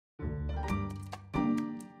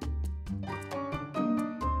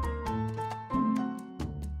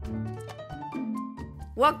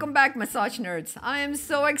Welcome back, massage nerds. I am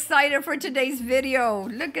so excited for today's video.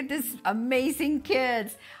 Look at this amazing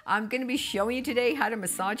kids. I'm going to be showing you today how to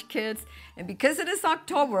massage kids. And because it is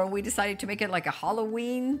October, we decided to make it like a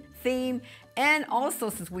Halloween theme. And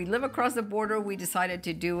also, since we live across the border, we decided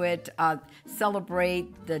to do it,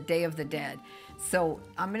 celebrate the Day of the Dead. So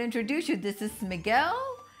I'm going to introduce you. This is Miguel.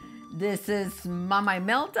 This is Mama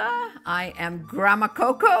Imelda. I am Grandma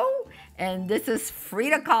Coco. And this is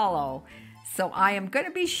Frida Kahlo. So I am going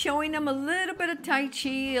to be showing them a little bit of Tai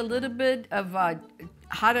Chi, a little bit of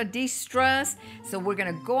how to de-stress. So we're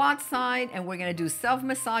going to go outside and we're going to do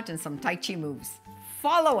self-massage and some Tai Chi moves.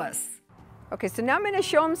 Follow us. Okay, so now I'm going to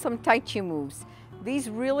show them some Tai Chi moves. These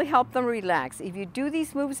really help them relax. If you do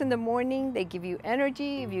these moves in the morning, they give you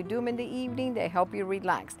energy. If you do them in the evening, they help you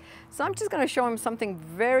relax. So I'm just going to show them something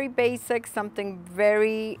very basic, something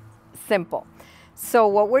very simple. So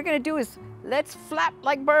what we're going to do is let's flap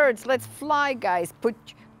like birds. Let's fly, guys.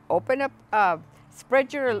 Open up,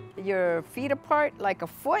 spread your feet apart like a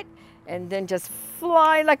foot, and then just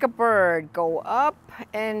fly like a bird. Go up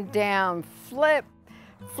and down. Flip,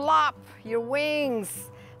 flop your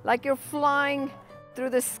wings like you're flying through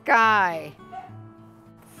the sky.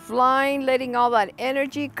 Flying, letting all that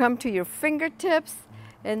energy come to your fingertips,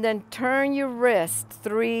 and then turn your wrist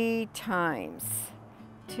 3 times.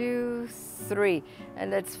 2, 3, and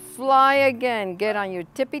let's fly again. Get on your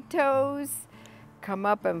tippy toes, come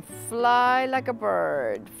up and fly like a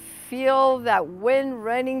bird. Feel that wind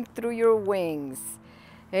running through your wings.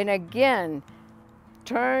 And again,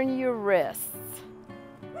 turn your wrists.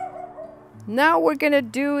 Now we're gonna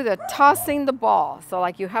do the tossing the ball. So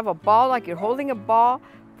like you have a ball, like you're holding a ball,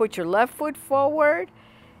 put your left foot forward,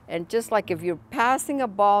 and just like if you're passing a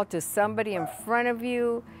ball to somebody in front of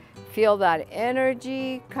you, feel that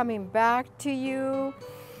energy coming back to you.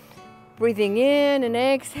 Breathing in and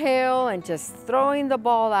exhale and just throwing the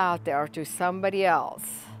ball out there to somebody else.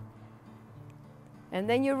 And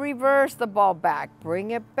then you reverse the ball back.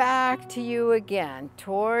 Bring it back to you again,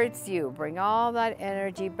 towards you. Bring all that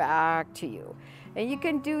energy back to you. And you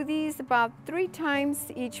can do these about 3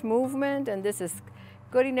 times each movement, and this is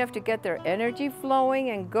good enough to get their energy flowing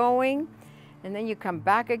and going. And then you come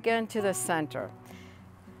back again to the center.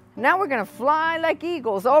 Now we're gonna fly like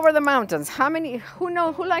eagles over the mountains.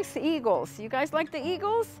 Who likes the eagles? You guys like the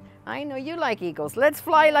eagles? I know you like eagles. Let's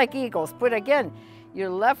fly like eagles. Put again, your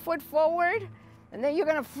left foot forward, and then you're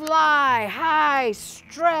gonna fly high,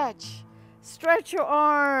 stretch your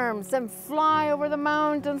arms and fly over the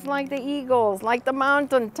mountains like the eagles, like the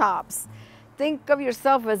mountain tops. Think of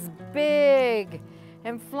yourself as big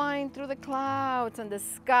and flying through the clouds and the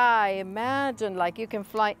sky. Imagine like you can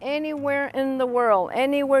fly anywhere in the world,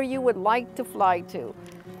 anywhere you would like to fly to.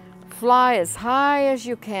 Fly as high as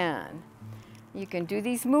you can. You can do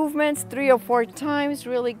these movements 3 or 4 times,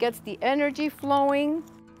 really gets the energy flowing.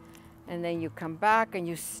 And then you come back and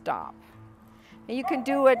you stop. And you can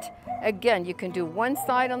do it again. You can do one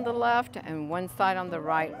side on the left and one side on the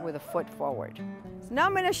right with a foot forward. So now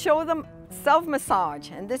I'm going to show them self-massage,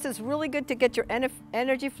 and this is really good to get your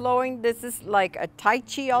energy flowing. This is like a Tai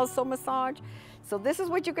Chi also massage. So this is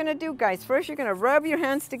what you're going to do, guys. First, you're going to rub your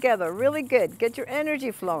hands together really good. Get your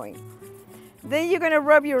energy flowing. Then you're going to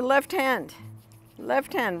rub your left hand.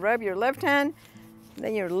 Rub your left hand.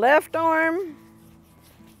 Then your left arm.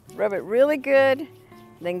 Rub it really good.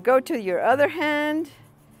 Then go to your other hand.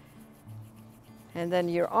 And then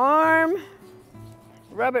your arm.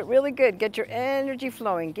 Rub it really good. Get your energy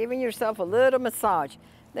flowing, giving yourself a little massage.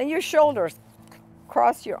 Then your shoulders.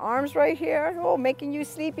 Cross your arms right here. Oh, making you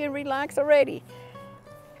sleepy and relax already.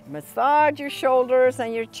 Massage your shoulders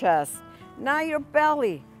and your chest. Now your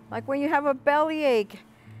belly. Like when you have a belly ache.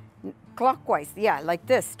 Clockwise. Yeah, like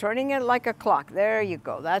this. Turning it like a clock. There you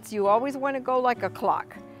go. You always want to go like a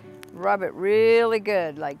clock. Rub it really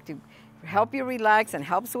good, like to help you relax and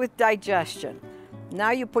helps with digestion.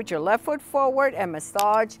 Now you put your left foot forward and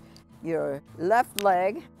massage your left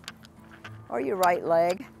leg or your right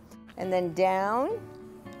leg, and then down.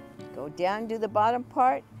 Go down, do the bottom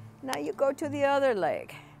part. Now you go to the other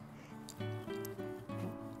leg.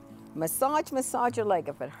 Massage your leg.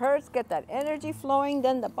 If it hurts, get that energy flowing.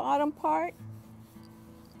 Then the bottom part.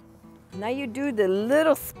 Now you do the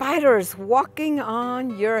little spiders walking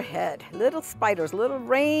on your head. Little spiders, little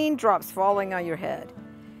raindrops falling on your head.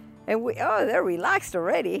 And they're relaxed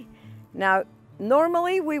already. Now,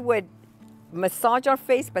 normally we would massage our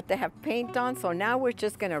face, but they have paint on, so now we're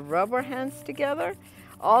just gonna rub our hands together.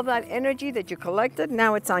 All that energy that you collected,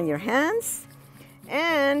 now it's on your hands.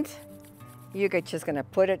 And you're just gonna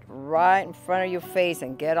put it right in front of your face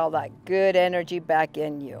and get all that good energy back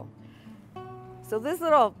in you. So this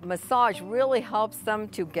little massage really helps them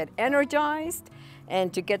to get energized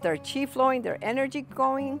and to get their chi flowing, their energy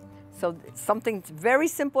going. So it's something very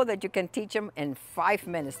simple that you can teach them in 5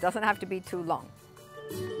 minutes. Doesn't have to be too long.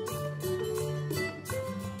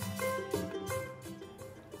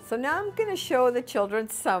 So now I'm going to show the children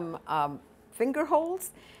some finger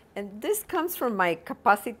holds. And this comes from my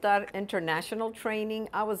Capacitar International training.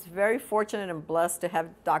 I was very fortunate and blessed to have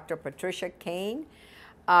Dr. Patricia Kane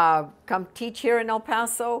come teach here in El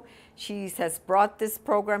Paso. She has brought this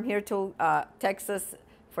program here to Texas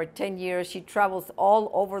for 10 years. She travels all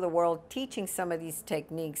over the world teaching some of these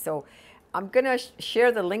techniques. So I'm going to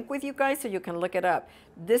share the link with you guys so you can look it up.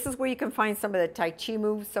 This is where you can find some of the Tai Chi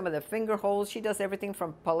moves, some of the finger holds. She does everything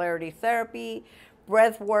from polarity therapy,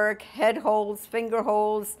 breath work, head holds, finger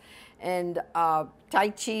holds, and Tai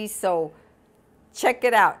Chi. So check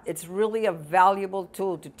it out. It's really a valuable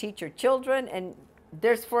tool to teach your children, and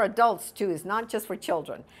there's for adults too. It's not just for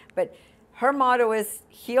children. But her motto is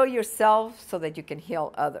heal yourself so that you can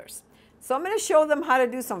heal others. So I'm going to show them how to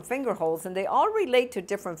do some finger holds, and they all relate to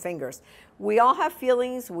different fingers. We all have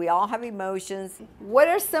feelings. We all have emotions. What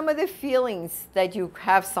are some of the feelings that you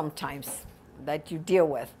have sometimes that you deal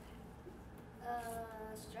with?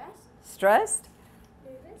 Stressed?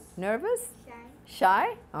 Nervous?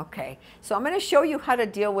 Shy? Okay. So I'm going to show you how to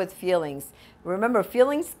deal with feelings. Remember,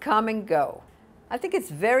 feelings come and go. I think it's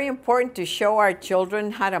very important to show our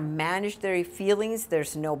children how to manage their feelings.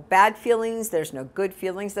 There's no bad feelings. There's no good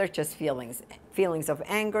feelings. They're just feelings. Feelings of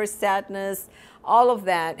anger, sadness, all of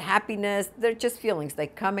that, happiness. They're just feelings. They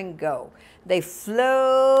come and go. They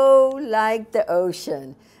flow like the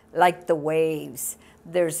ocean, like the waves.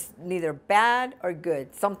 There's neither bad or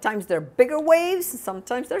good. Sometimes they're bigger waves,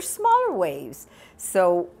 sometimes they're smaller waves.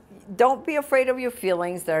 So don't be afraid of your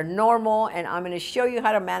feelings. They're normal, and I'm going to show you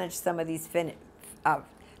how to manage some of these feelings.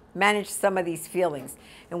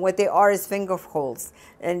 And what they are is finger holds.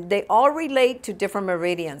 And they all relate to different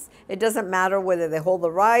meridians. It doesn't matter whether they hold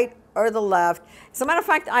the right or the left. As a matter of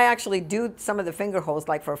fact, I actually do some of the finger holds,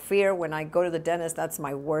 like for fear. When I go to the dentist, that's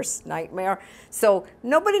my worst nightmare. So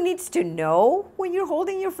nobody needs to know when you're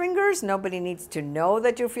holding your fingers. Nobody needs to know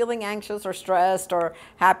that you're feeling anxious or stressed or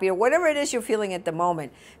happy or whatever it is you're feeling at the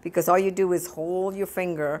moment, because all you do is hold your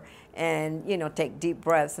finger and, you know, take deep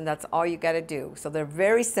breaths, and that's all you got to do. So they're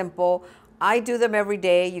very simple. I do them every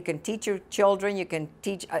day. You can teach your children. You can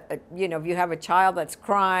teach, you know, if you have a child that's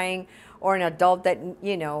crying or an adult that,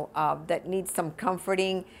 you know, that needs some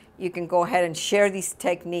comforting, you can go ahead and share these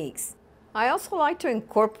techniques. I also like to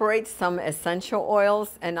incorporate some essential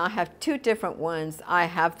oils, and I have two different ones. I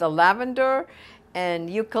have the lavender and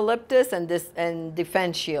eucalyptus and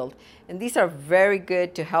defense shield. And these are very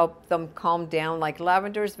good to help them calm down. Like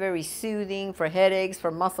lavender is very soothing for headaches,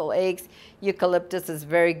 for muscle aches. Eucalyptus is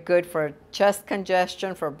very good for chest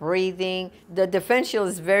congestion, for breathing. The defense shield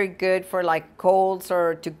is very good for like colds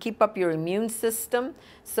or to keep up your immune system.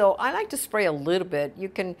 So I like to spray a little bit. You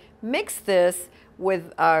can mix this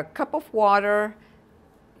with a cup of water,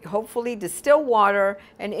 hopefully distilled water,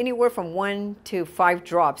 and anywhere from 1 to 5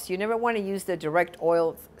 drops. You never want to use the direct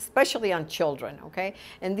oil, especially on children, okay?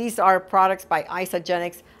 And these are products by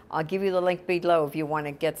Isogenics. I'll give you the link below if you want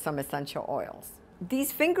to get some essential oils.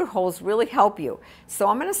 These finger holds really help you. So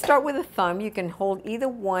I'm going to start with a thumb. You can hold either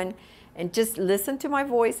one and just listen to my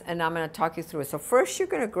voice, and I'm going to talk you through it. So first you're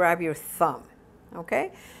going to grab your thumb,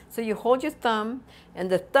 okay? So you hold your thumb, and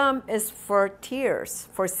the thumb is for tears,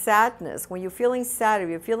 for sadness. When you're feeling sad, if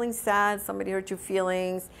you're feeling sad, somebody hurt your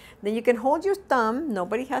feelings, then you can hold your thumb,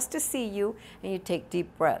 nobody has to see you, and you take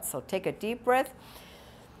deep breaths. So take a deep breath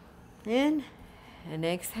in and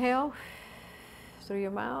exhale through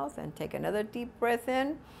your mouth, and take another deep breath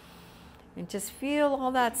in, and just feel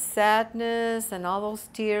all that sadness and all those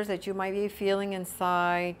tears that you might be feeling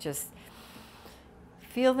inside. Just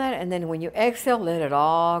feel that, and then when you exhale, let it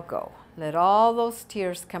all go. Let all those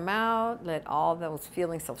tears come out. Let all those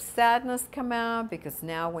feelings of sadness come out, because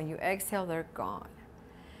now when you exhale, they're gone.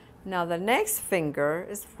 Now the next finger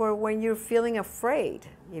is for when you're feeling afraid.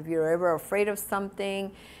 If you're ever afraid of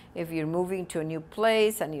something, if you're moving to a new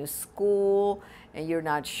place, a new school, and you're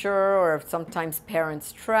not sure, or if sometimes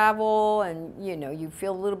parents travel and you know you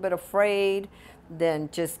feel a little bit afraid, then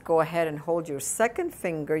just go ahead and hold your second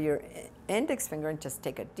finger, your index finger, and just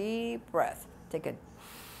take a deep breath.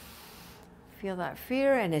 Feel that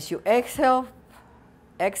fear, and as you exhale,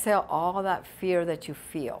 exhale all that fear that you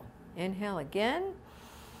feel. Inhale again,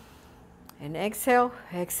 and exhale,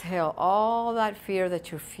 exhale all that fear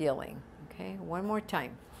that you're feeling. Okay, one more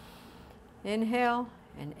time. Inhale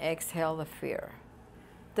and exhale the fear.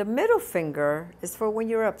 The middle finger is for when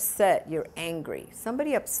you're upset, you're angry.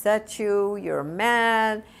 Somebody upset you, you're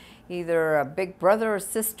mad, either a big brother or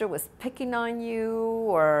sister was picking on you,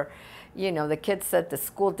 or the kids said the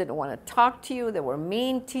school didn't want to talk to you, they were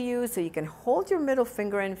mean to you. So you can hold your middle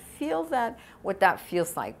finger and feel that, what that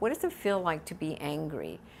feels like. What does it feel like to be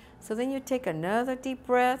angry? So then you take another deep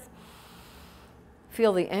breath,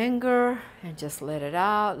 feel the anger, and just let it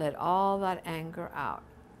out, let all that anger out.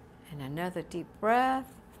 And another deep breath.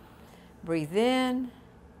 Breathe in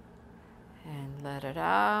and let it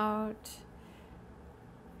out.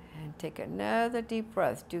 And take another deep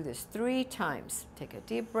breath. Do this 3 times. Take a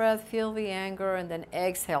deep breath, feel the anger, and then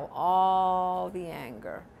exhale all the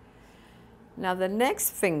anger. Now the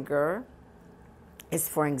next finger is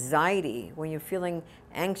for anxiety. When you're feeling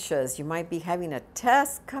anxious, you might be having a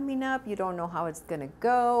test coming up. You don't know how it's going to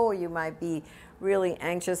go, or you might be really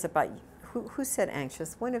anxious about, who said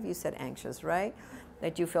anxious? One of you said anxious, right?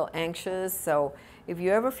 That you feel anxious. So if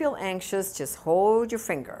you ever feel anxious, just hold your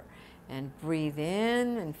finger and breathe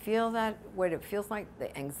in and feel that, what it feels like,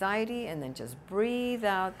 the anxiety, and then just breathe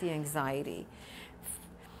out the anxiety.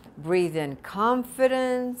 Breathe in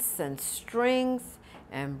confidence and strength,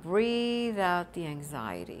 and breathe out the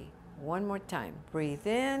anxiety. One more time. Breathe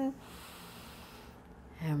in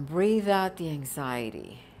and breathe out the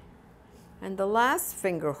anxiety. And the last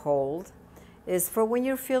finger hold is for when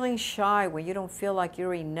you're feeling shy, when you don't feel like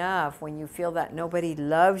you're enough, when you feel that nobody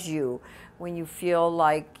loves you, when you feel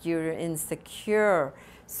like you're insecure.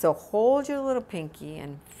 So hold your little pinky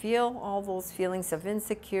and feel all those feelings of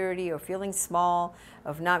insecurity or feeling small,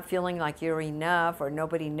 of not feeling like you're enough or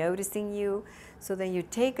nobody noticing you. So then you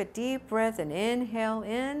take a deep breath and inhale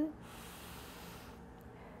in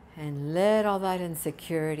and let all that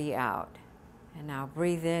insecurity out. And now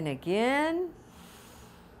breathe in again.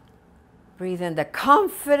 Breathe in the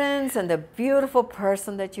confidence and the beautiful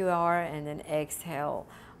person that you are, and then exhale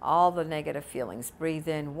all the negative feelings. Breathe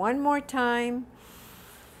in one more time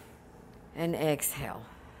and exhale.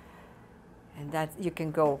 And that, you can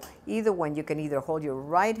go either one. You can either hold your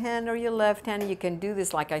right hand or your left hand. You can do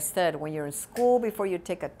this, like I said, when you're in school before you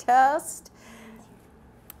take a test.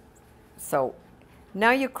 So now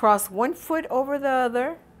you cross one foot over the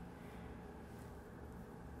other.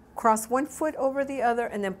 Cross one foot over the other,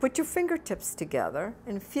 and then put your fingertips together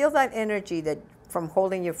and feel that energy that from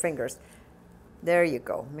holding your fingers. There you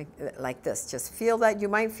go, like this. Just feel that. You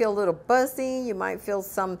might feel a little buzzing, you might feel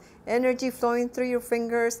some energy flowing through your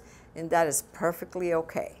fingers, and that is perfectly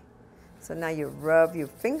okay. So now you rub your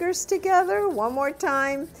fingers together one more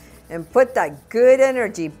time and put that good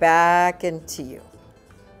energy back into you.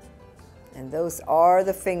 And those are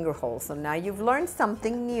the finger holes. So now you've learned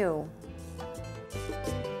something new.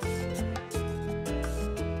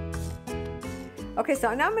 Okay,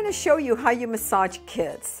 so now I'm going to show you how you massage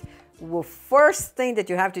kids. Well, first thing that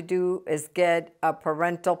you have to do is get a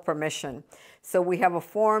parental permission. So we have a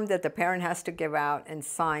form that the parent has to give out and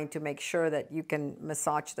sign to make sure that you can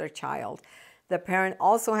massage their child. The parent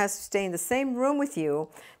also has to stay in the same room with you.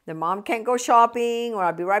 The mom can't go shopping, or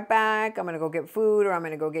I'll be right back, I'm going to go get food, or I'm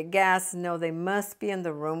going to go get gas. No, they must be in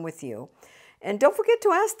the room with you. And don't forget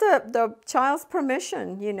to ask the child's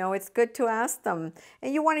permission. It's good to ask them.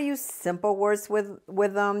 And you want to use simple words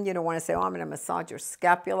with them. You don't want to say, oh, I'm going to massage your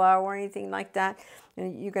scapula or anything like that.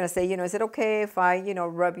 And you're going to say, is it okay if I,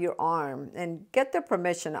 rub your arm? And get their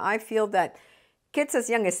permission. I feel that kids as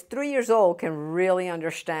young as 3 years old can really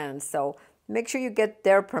understand. So make sure you get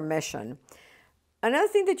their permission. Another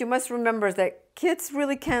thing that you must remember is that kids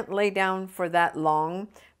really can't lay down for that long.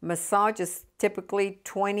 Massage is typically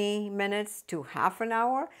 20 minutes to half an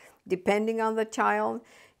hour, depending on the child.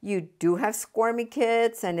 You do have squirmy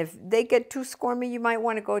kids, and if they get too squirmy, you might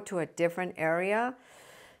want to go to a different area.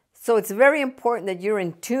 So it's very important that you're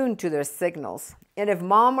in tune to their signals. And if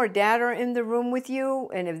mom or dad are in the room with you,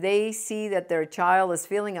 and if they see that their child is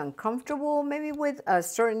feeling uncomfortable, maybe with a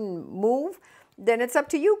certain move, then it's up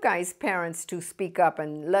to you guys, parents, to speak up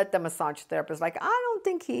and let the massage therapist, like, I don't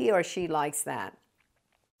think he or she likes that.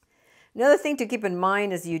 Another thing to keep in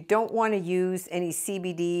mind is you don't want to use any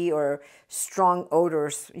CBD or strong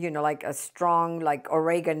odors, like a strong, like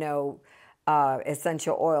oregano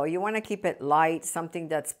essential oil. You want to keep it light, something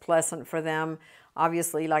that's pleasant for them.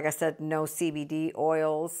 Obviously, like I said, no CBD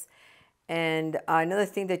oils. And another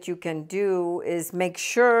thing that you can do is make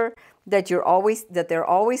sure that they're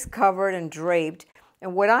always covered and draped.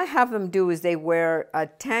 And what I have them do is they wear a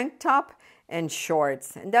tank top and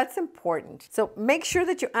shorts, and that's important. So make sure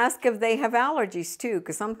that you ask if they have allergies too,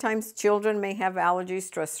 because sometimes children may have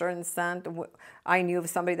allergies to a certain scent. I knew of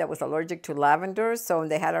somebody that was allergic to lavender, so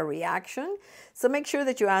they had a reaction. So make sure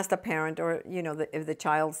that you ask the parent, or if the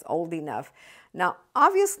child's old enough. Now,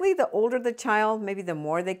 obviously, the older the child, maybe the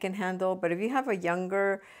more they can handle. But if you have a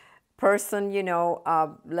younger person,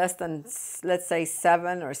 less than, let's say,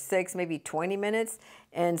 7 or 6, maybe 20 minutes,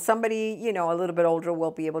 and somebody, a little bit older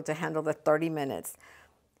will be able to handle the 30 minutes.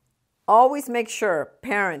 Always make sure,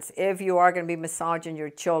 parents, if you are going to be massaging your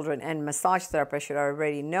children, and massage therapists should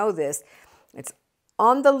already know this, it's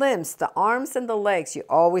on the limbs, the arms and the legs, you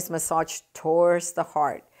always massage towards the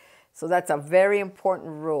heart. So that's a very important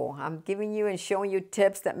rule. I'm giving you and showing you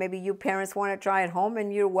tips that maybe you parents want to try at home,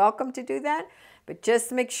 and you're welcome to do that. But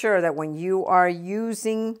just make sure that when you are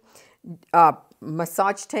using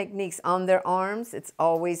massage techniques on their arms, it's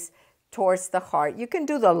always towards the heart. You can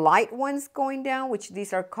do the light ones going down, which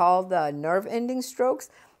these are called the nerve ending strokes.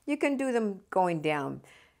 You can do them going down.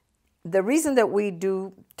 The reason that we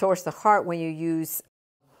do towards the heart when you use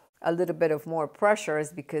a little bit of more pressure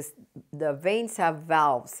is because the veins have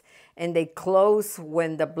valves and they close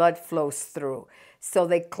when the blood flows through. So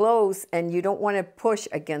they close, and you don't want to push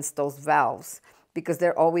against those valves because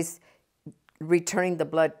they're always returning the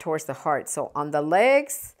blood towards the heart. So on the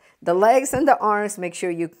legs and the arms, make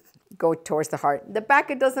sure you go towards the heart. The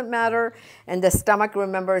back, it doesn't matter. And the stomach,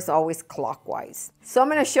 remember, is always clockwise. So I'm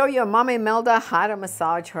going to show you Mama Imelda how to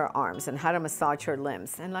massage her arms and how to massage her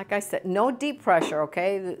limbs. And like I said, no deep pressure,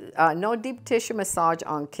 okay? No deep tissue massage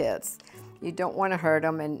on kids. You don't want to hurt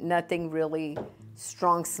them, and nothing really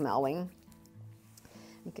strong smelling.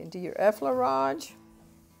 You can do your effleurage.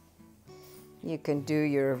 You can do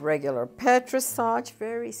your regular petrissage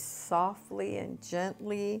very softly and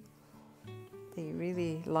gently. They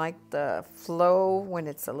really like the flow when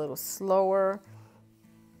it's a little slower.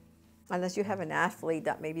 Unless you have an athlete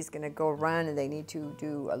that maybe is going to go run and they need to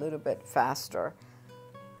do a little bit faster.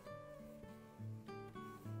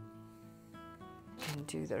 And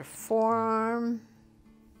do their forearm.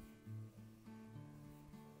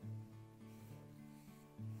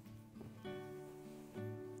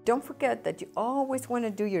 Don't forget that you always want to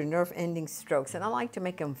do your nerve ending strokes. And I like to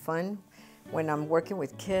make them fun when I'm working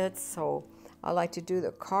with kids. So I like to do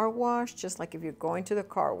the car wash, just like if you're going to the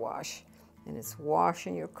car wash and it's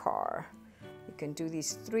washing your car. You can do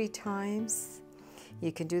these 3 times.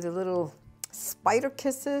 You can do the little spider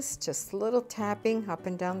kisses, just little tapping up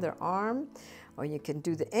and down their arm. Or you can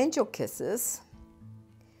do the angel kisses.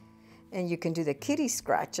 And you can do the kitty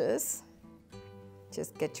scratches.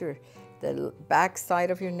 Just get the back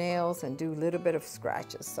side of your nails and do a little bit of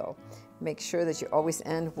scratches. So make sure that you always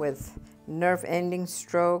end with nerve ending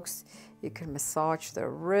strokes. You can massage the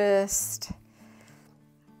wrist,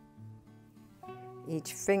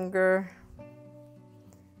 each finger.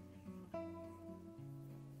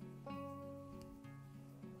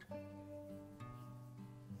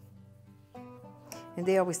 And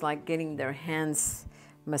they always like getting their hands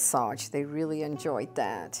massaged. They really enjoyed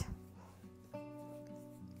that.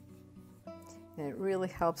 And it really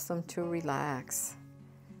helps them to relax.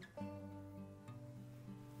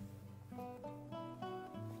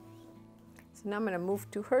 So now I'm going to move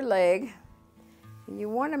to her leg. And you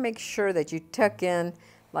want to make sure that you tuck in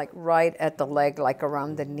like right at the leg, like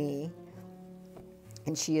around the knee.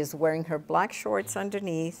 And she is wearing her black shorts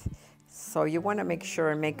underneath. So you want to make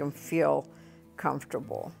sure and make them feel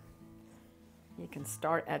comfortable. You can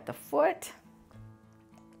start at the foot.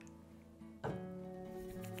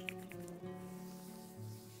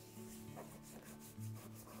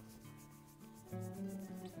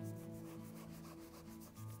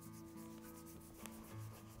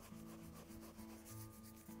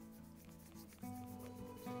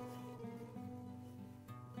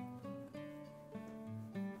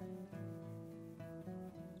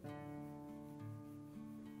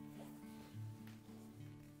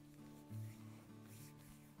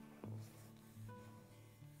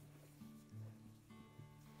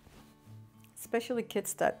 Especially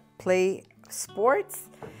kids that play sports,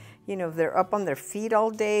 you know, they're up on their feet all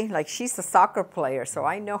day. Like she's a soccer player, so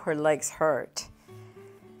I know her legs hurt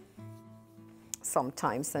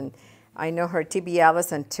sometimes. And I know her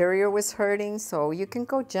tibialis anterior was hurting, so you can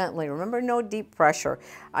go gently. Remember, no deep pressure.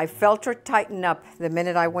 I felt her tighten up the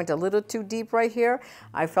minute I went a little too deep right here.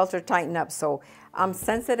 I felt her tighten up, so I'm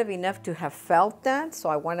sensitive enough to have felt that, so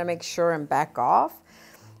I want to make sure and back off.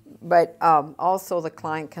 But also the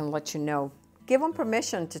client can let you know. Give them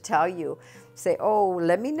permission to tell you. Say, oh,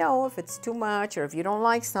 let me know if it's too much or if you don't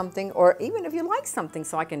like something, or even if you like something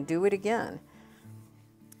so I can do it again.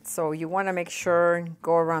 So you want to make sure,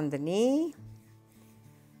 go around the knee,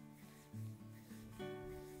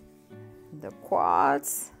 the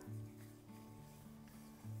quads.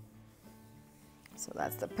 So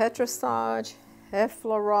that's the petrissage,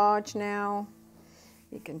 effleurage now.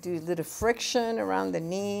 You can do a little friction around the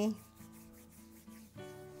knee.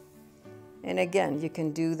 And again, you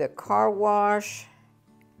can do the car wash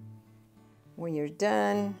when you're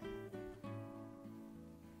done.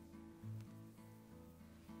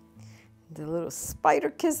 The little spider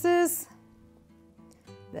kisses.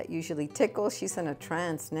 That usually tickles. She's in a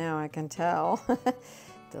trance now, I can tell.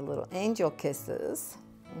 The little angel kisses.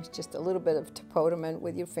 It's just a little bit of tapotement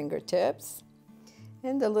with your fingertips.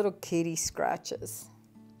 And the little kitty scratches.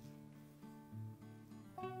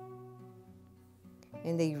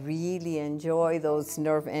 And they really enjoy those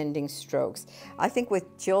nerve ending strokes. I think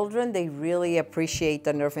with children, they really appreciate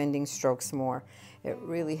the nerve ending strokes more. It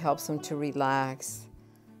really helps them to relax.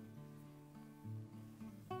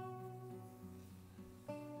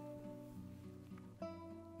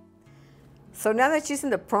 So now that she's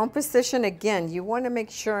in the prone position, again, you want to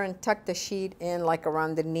make sure and tuck the sheet in like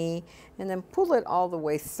around the knee and then pull it all the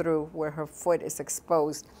way through where her foot is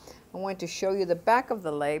exposed. I want to show you the back of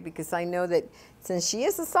the leg because I know that since she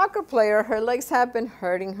is a soccer player, her legs have been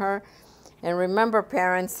hurting her. And remember,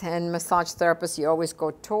 parents and massage therapists, you always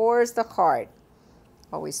go towards the heart.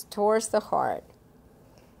 Always towards the heart.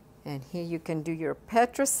 And here you can do your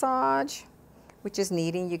petrissage, which is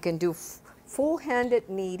kneading. You can do full-handed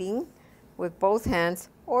kneading with both hands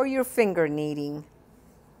or your finger kneading.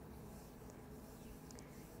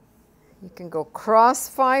 You can go cross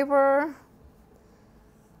fiber.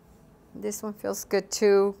 This one feels good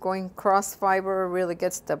too. Going cross fiber really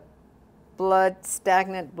gets the blood,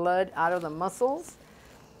 stagnant blood out of the muscles.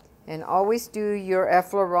 And always do your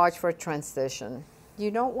effleurage for transition. You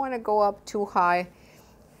don't want to go up too high.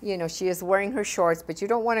 You know, she is wearing her shorts, but you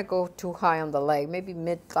don't want to go too high on the leg, maybe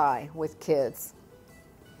mid-thigh with kids.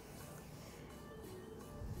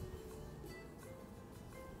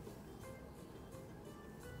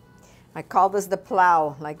 I call this the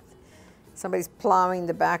plow, like somebody's plowing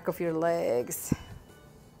the back of your legs.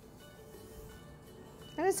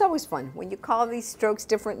 And it's always fun. When you call these strokes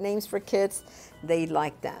different names for kids, they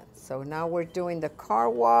like that. So now we're doing the car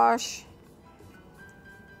wash.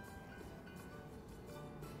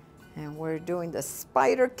 And we're doing the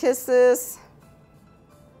spider kisses.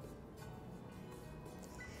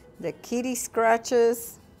 The kitty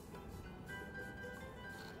scratches.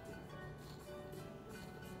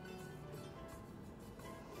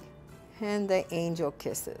 And the angel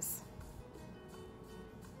kisses.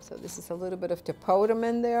 So this is a little bit of tapotum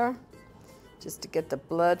in there, just to get the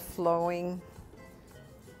blood flowing.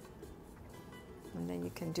 And then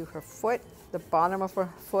you can do her foot, the bottom of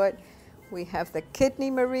her foot. We have the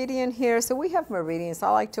kidney meridian here. So we have meridians.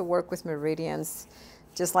 I like to work with meridians.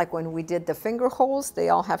 Just like when we did the finger holes, they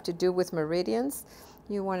all have to do with meridians.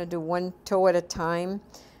 You want to do one toe at a time.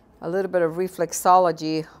 A little bit of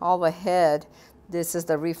reflexology, all the head. This is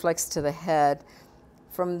the reflex to the head.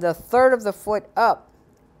 From the third of the foot up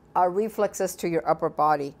are reflexes to your upper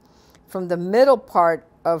body. From the middle part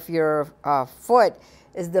of your foot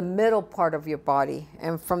is the middle part of your body.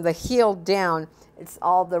 And from the heel down, it's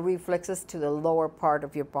all the reflexes to the lower part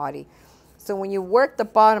of your body. So when you work the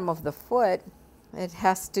bottom of the foot, it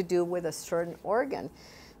has to do with a certain organ.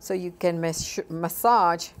 So you can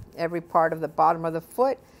massage every part of the bottom of the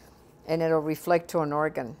foot and it'll reflect to an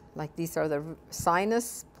organ. Like these are the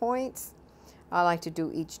sinus points. I like to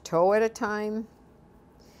do each toe at a time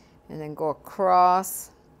and then go across,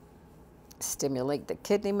 stimulate the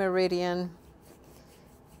kidney meridian.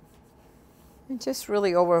 And just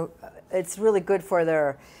really it's really good for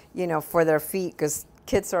their, you know, for their feet because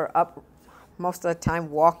kids are up most of the time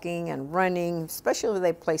walking and running, especially if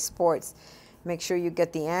they play sports. Make sure you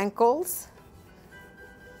get the ankles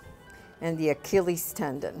and the Achilles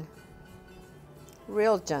tendon.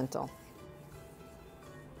 Real gentle.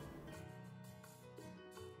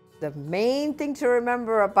 The main thing to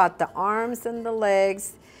remember about the arms and the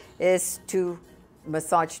legs is to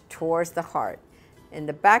massage towards the heart. In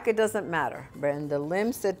the back it doesn't matter, but in the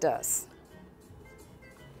limbs it does.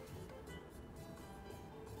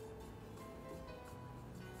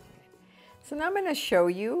 So now I'm going to show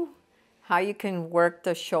you how you can work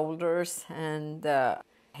the shoulders and the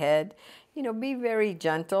head. You know, be very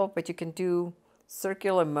gentle, but you can do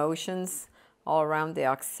circular motions all around the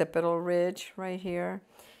occipital ridge right here.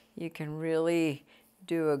 You can really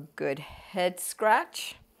do a good head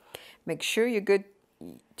scratch. Make sure you're good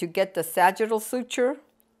to get the sagittal suture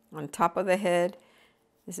on top of the head.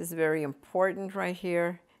 This is very important right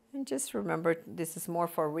here. And just remember, this is more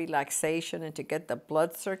for relaxation and to get the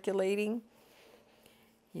blood circulating.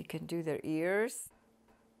 You can do their ears.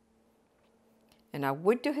 And I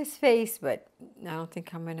would do his face, but I don't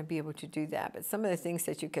think I'm going to be able to do that. But some of the things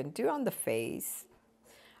that you can do on the face,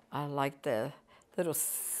 I like the little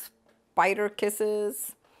spider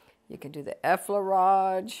kisses. You can do the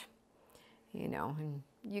effleurage, you know, and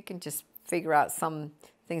you can just figure out some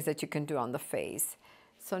things that you can do on the face.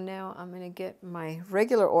 So now I'm going to get my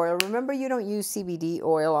regular oil. Remember, you don't use CBD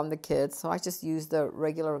oil on the kids, so I just use the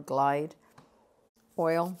regular Glide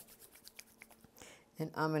oil.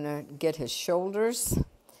 And I'm going to get his shoulders,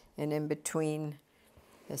 and in between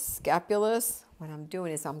his scapulas, what I'm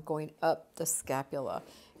doing is I'm going up the scapula.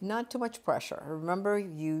 Not too much pressure. Remember,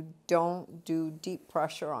 you don't do deep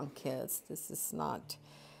pressure on kids. This is not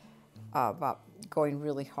about going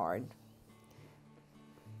really hard.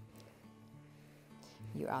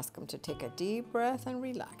 You ask them to take a deep breath and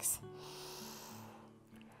relax.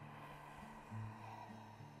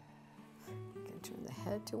 You can turn the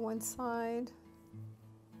head to one side.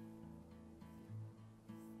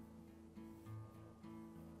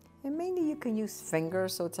 And mainly you can use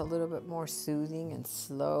fingers, so it's a little bit more soothing and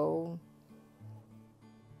slow.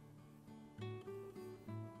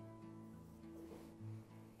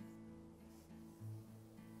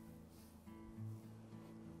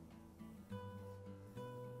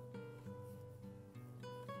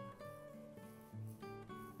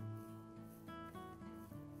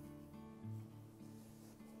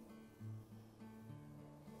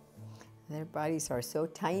 Their bodies are so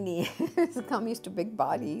tiny. I'm used to big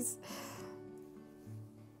bodies.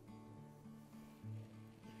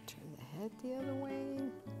 Turn the head the other way.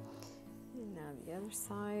 And now the other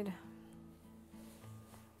side.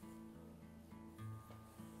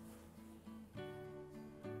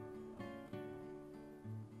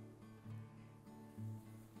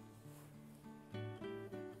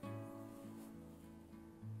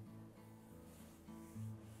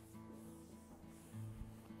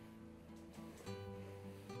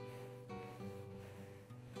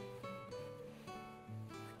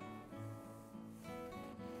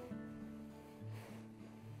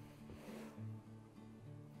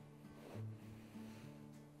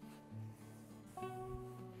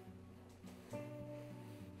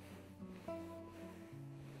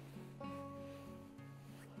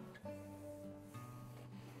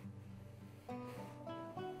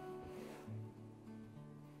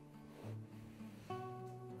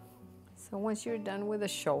 So once you're done with the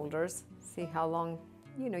shoulders, see how long,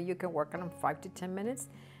 you can work on them, 5 to 10 minutes.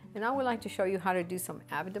 And I would like to show you how to do some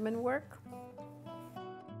abdomen work.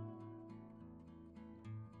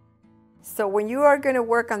 So when you are going to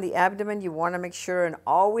work on the abdomen, you want to make sure and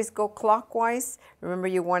always go clockwise. Remember,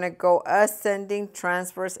 you want to go ascending,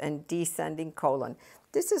 transverse, and descending colon.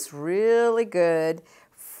 This is really good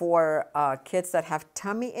for kids that have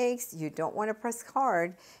tummy aches. You don't want to press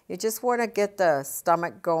hard. You just want to get the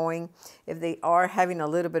stomach going. If they are having a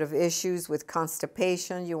little bit of issues with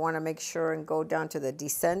constipation, you want to make sure and go down to the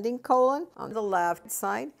descending colon on the left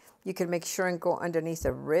side. You can make sure and go underneath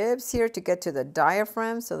the ribs here to get to the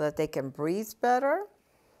diaphragm so that they can breathe better.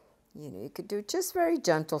 You could do just very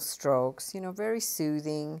gentle strokes, very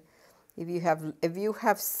soothing. If you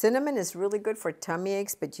have cinnamon, it's really good for tummy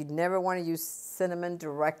aches, but you never want to use cinnamon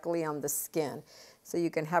directly on the skin. So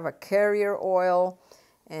you can have a carrier oil,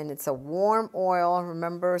 and it's a warm oil.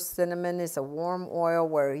 Remember, cinnamon is a warm oil,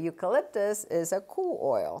 where eucalyptus is a cool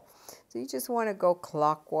oil. So you just want to go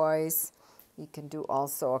clockwise. You can do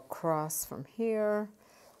also across from here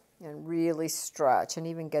and really stretch and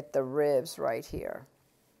even get the ribs right here.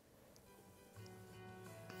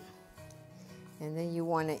 And then you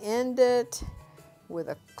want to end it with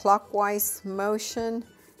a clockwise motion,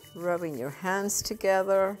 rubbing your hands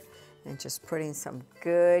together and just putting some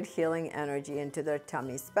good healing energy into their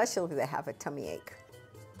tummy, especially if they have a tummy ache.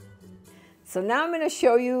 So now I'm going to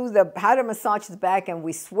show you how to massage the back, and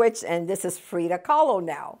we switch, and this is Frida Kahlo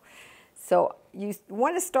now. So you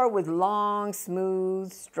want to start with long,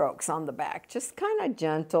 smooth strokes on the back, just kind of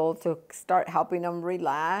gentle to start helping them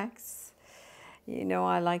relax.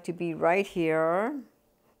 I like to be right here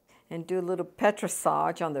and do a little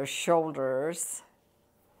petrissage on their shoulders.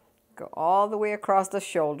 Go all the way across the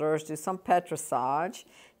shoulders, do some petrissage.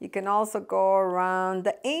 You can also go around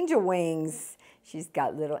the angel wings. She's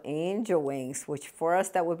got little angel wings, which for us,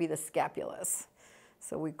 that would be the scapulas.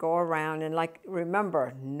 So we go around and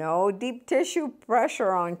remember, no deep tissue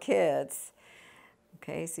pressure on kids.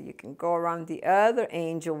 Okay, so you can go around the other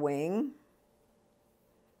angel wing.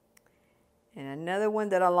 And another one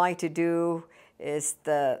that I like to do is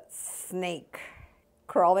the snake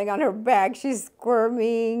crawling on her back. She's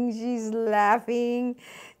squirming, she's laughing.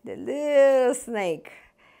 The little snake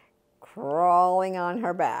crawling on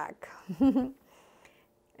her back.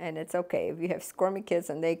 And it's okay. If you have squirmy kids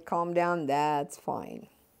and they calm down, that's fine.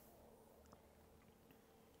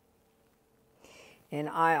 And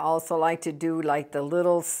I also like to do like the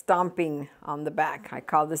little stomping on the back. I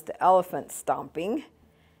call this the elephant stomping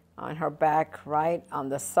on her back, right on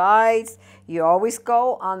the sides. You always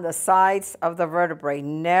go on the sides of the vertebrae,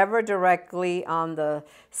 never directly on the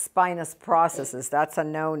spinous processes. That's a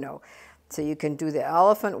no-no. So you can do the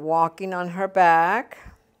elephant walking on her back.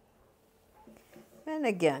 And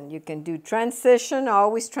again, you can do transition,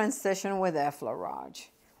 always transition with effleurage.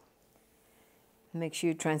 Make sure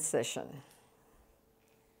you transition.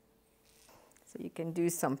 So you can do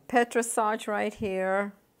some petrissage right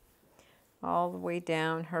here, all the way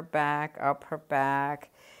down her back, up her back.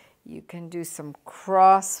 You can do some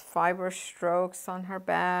cross fiber strokes on her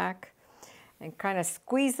back and kind of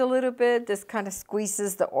squeeze a little bit. This kind of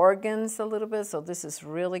squeezes the organs a little bit, so this is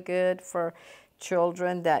really good for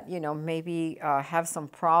children that, you know, maybe have some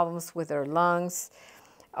problems with their lungs.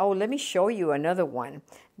 Oh, let me show you another one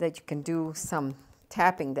that you can do some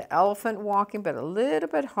tapping, the elephant walking, but a little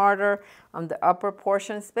bit harder on the upper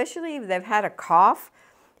portion, especially if they've had a cough.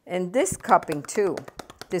 And this cupping too,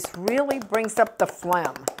 this really brings up the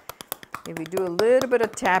phlegm. If you do a little bit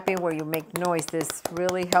of tapping where you make noise, this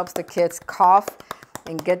really helps the kids cough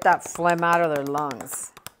and get that phlegm out of their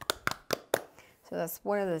lungs. So that's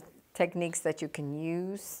one of the techniques that you can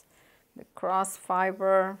use. The cross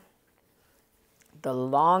fiber, the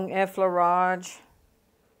long effleurage.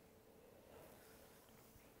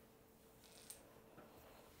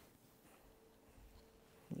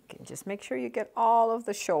 Just make sure you get all of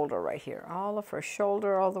the shoulder right here, all of her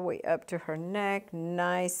shoulder, all the way up to her neck.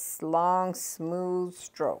 Nice, long, smooth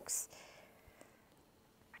strokes.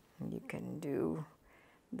 You can do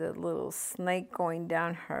the little snake going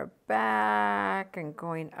down her back and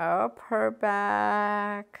going up her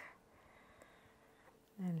back.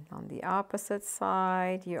 And on the opposite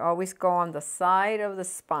side, you always go on the side of the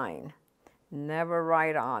spine, never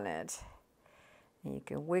right on it. And you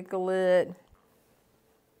can wiggle it.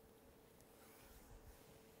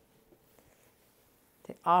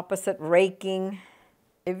 The opposite raking.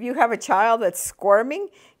 If you have a child that's squirming,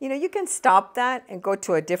 you know, you can stop that and go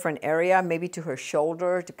to a different area, maybe to her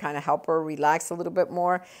shoulder to kind of help her relax a little bit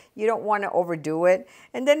more. You don't want to overdo it.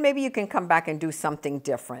 And then maybe you can come back and do something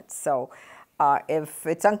different. So if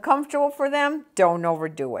it's uncomfortable for them, don't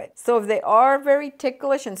overdo it. So if they are very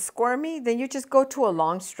ticklish and squirmy, then you just go to a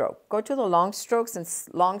long stroke. Go to the long strokes and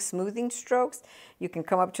long smoothing strokes. You can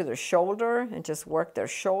come up to their shoulder and just work their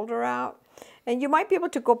shoulder out. And you might be able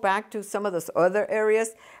to go back to some of those other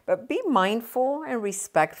areas, but be mindful and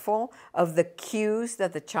respectful of the cues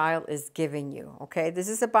that the child is giving you, okay? This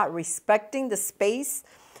is about respecting the space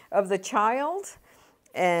of the child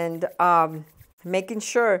and making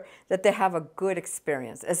sure that they have a good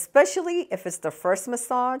experience. Especially if it's the first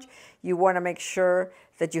massage, you want to make sure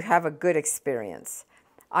that you have a good experience.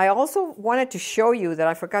 I also wanted to show you that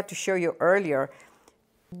I forgot to show you earlier.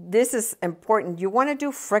 This is important. You want to do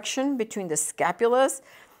friction between the scapulas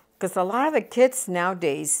because a lot of the kids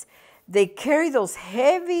nowadays, they carry those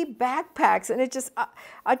heavy backpacks and it just,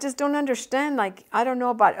 I just don't understand. Like, I don't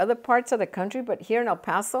know about other parts of the country, but here in El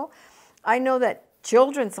Paso, I know that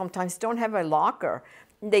children sometimes don't have a locker.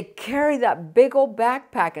 They carry that big old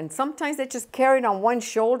backpack and sometimes they just carry it on one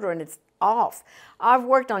shoulder and it's off. I've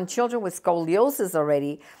worked on children with scoliosis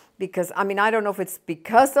already. Because, I mean, I don't know if it's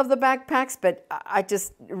because of the backpacks, but I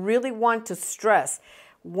just really want to stress.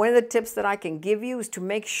 One of the tips that I can give you is to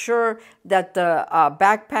make sure that the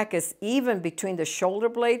backpack is even between the shoulder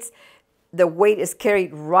blades. The weight is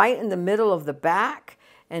carried right in the middle of the back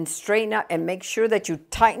and straighten out and make sure that you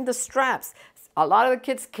tighten the straps. A lot of the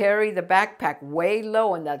kids carry the backpack way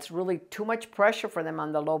low and that's really too much pressure for them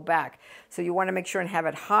on the low back. So you want to make sure and have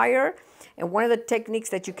it higher. And one of the techniques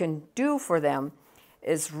that you can do for them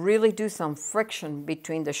is really do some friction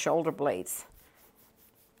between the shoulder blades.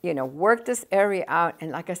 You know, work this area out.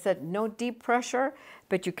 And like I said, no deep pressure,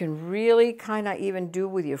 but you can really kind of even do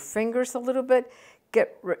with your fingers a little bit.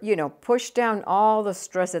 Get, you know, push down all the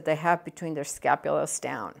stress that they have between their scapulas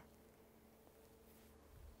down.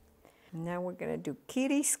 Now we're going to do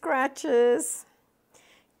kitty scratches.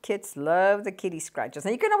 Kids love the kitty scratches.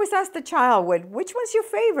 And you can always ask the child, which one's your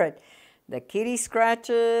favorite? The kitty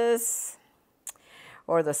scratches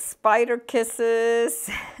or the spider kisses.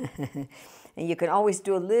 And you can always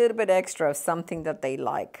do a little bit extra of something that they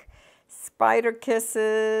like. Spider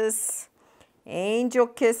kisses, angel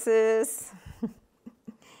kisses.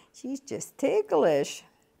 She's just ticklish.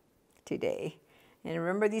 today. And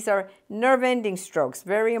remember, these are nerve ending strokes.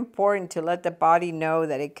 Very important to let the body know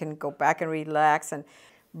that it can go back and relax and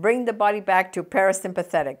bring the body back to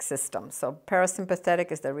parasympathetic system. So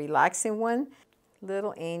parasympathetic is the relaxing one.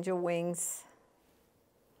 Little angel wings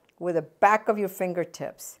with the back of your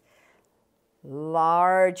fingertips.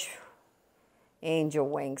 Large angel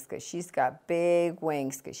wings, because she's got big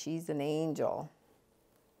wings, because she's an angel.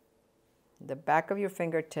 The back of your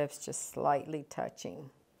fingertips just slightly touching.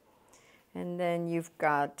 And then you've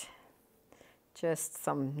got just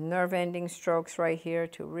some nerve ending strokes right here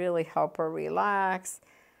to really help her relax.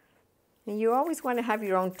 And you always want to have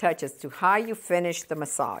your own touch as to how you finish the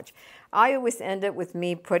massage. I always end it with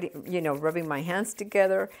me putting, rubbing my hands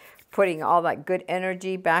together, putting all that good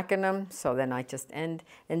energy back in them. So then I just end.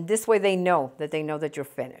 And this way they know that you're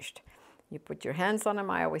finished. You put your hands on them.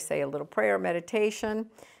 I always say a little prayer meditation.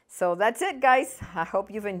 So that's it, guys. I hope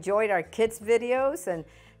you've enjoyed our kids videos, and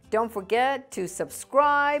don't forget to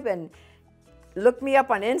subscribe and look me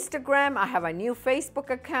up on Instagram. I have a new Facebook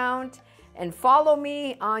account, and follow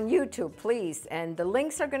me on YouTube, please. And the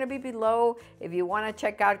links are going to be below if you want to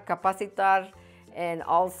check out Capacitar and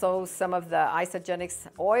also some of the isogenics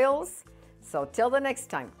oils. So till the next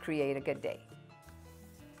time, create a good day.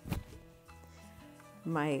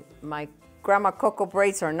 My Grandma Coco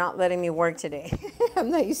braids are not letting me work today. I'm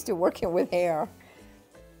not used to working with hair.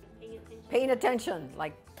 Paying attention,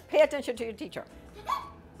 like pay attention to your teacher.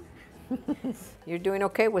 You're doing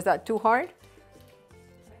okay? Was that too hard?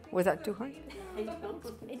 Was that too hard?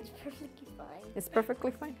 It's perfectly fine. It's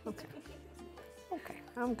perfectly fine? Okay. Okay,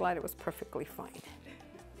 I'm glad it was perfectly fine.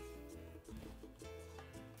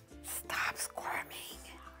 Stop squirming.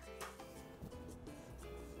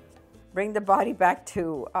 Bring the body back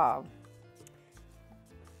to,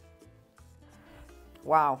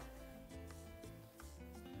 wow.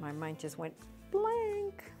 My mind just went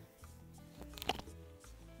blank.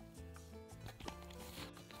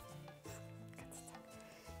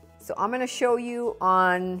 So I'm going to show you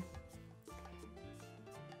on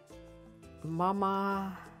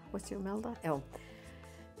Mama, what's your Imelda? Oh.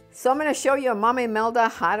 So I'm going to show you on Mama Imelda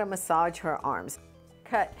how to massage her arms.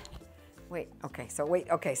 Cut. Wait, okay, so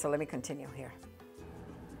let me continue here.